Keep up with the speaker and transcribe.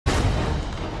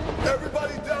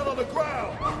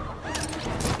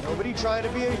try to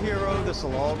be a hero,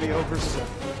 this'll all be over soon.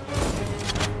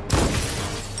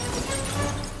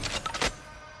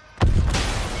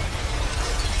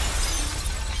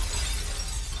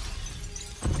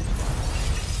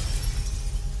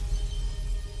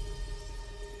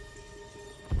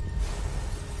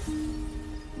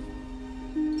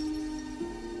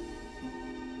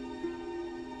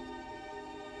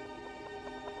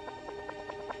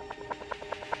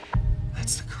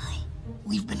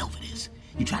 We've been over this.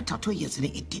 You tried to talk to her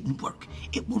yesterday, it didn't work.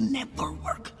 It will never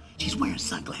work. She's wearing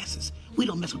sunglasses. We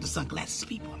don't mess with the sunglasses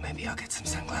people. Well, maybe I'll get some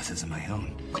sunglasses of my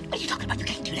own. What are you talking about? You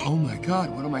can't do that. Oh my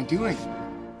God, what am I doing?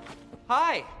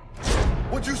 Hi.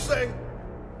 What'd you say?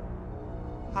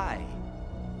 Hi.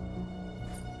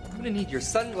 I'm gonna need your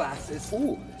sunglasses.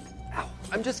 Ooh. Ow.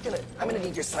 I'm gonna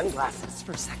need your sunglasses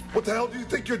for a second. What the hell do you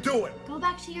think you're doing? Go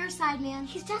back to your side, man.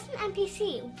 He's just an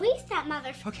NPC. Waste that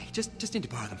motherfucker. Okay, just need to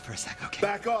borrow them for a sec, okay?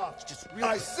 Back off.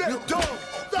 I said don't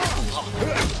stop!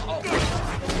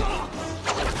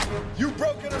 You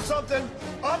broken or something?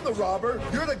 I'm the robber.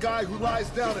 You're the guy who lies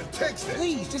down and takes it.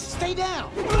 Please, just stay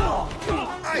down.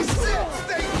 I said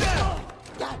stay down!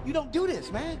 God, you don't do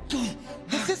this, man.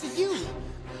 This isn't you.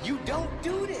 You don't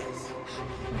do this.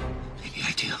 Maybe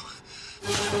I do.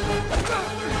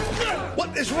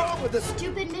 What is wrong with this?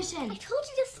 Stupid mission. I told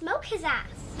you to smoke his ass.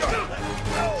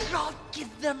 I'll give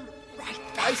them right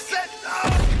back. I said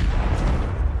no!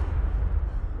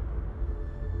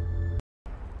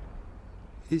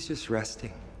 He's just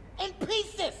resting. In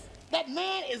pieces. That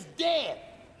man is dead.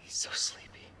 He's so sleepy.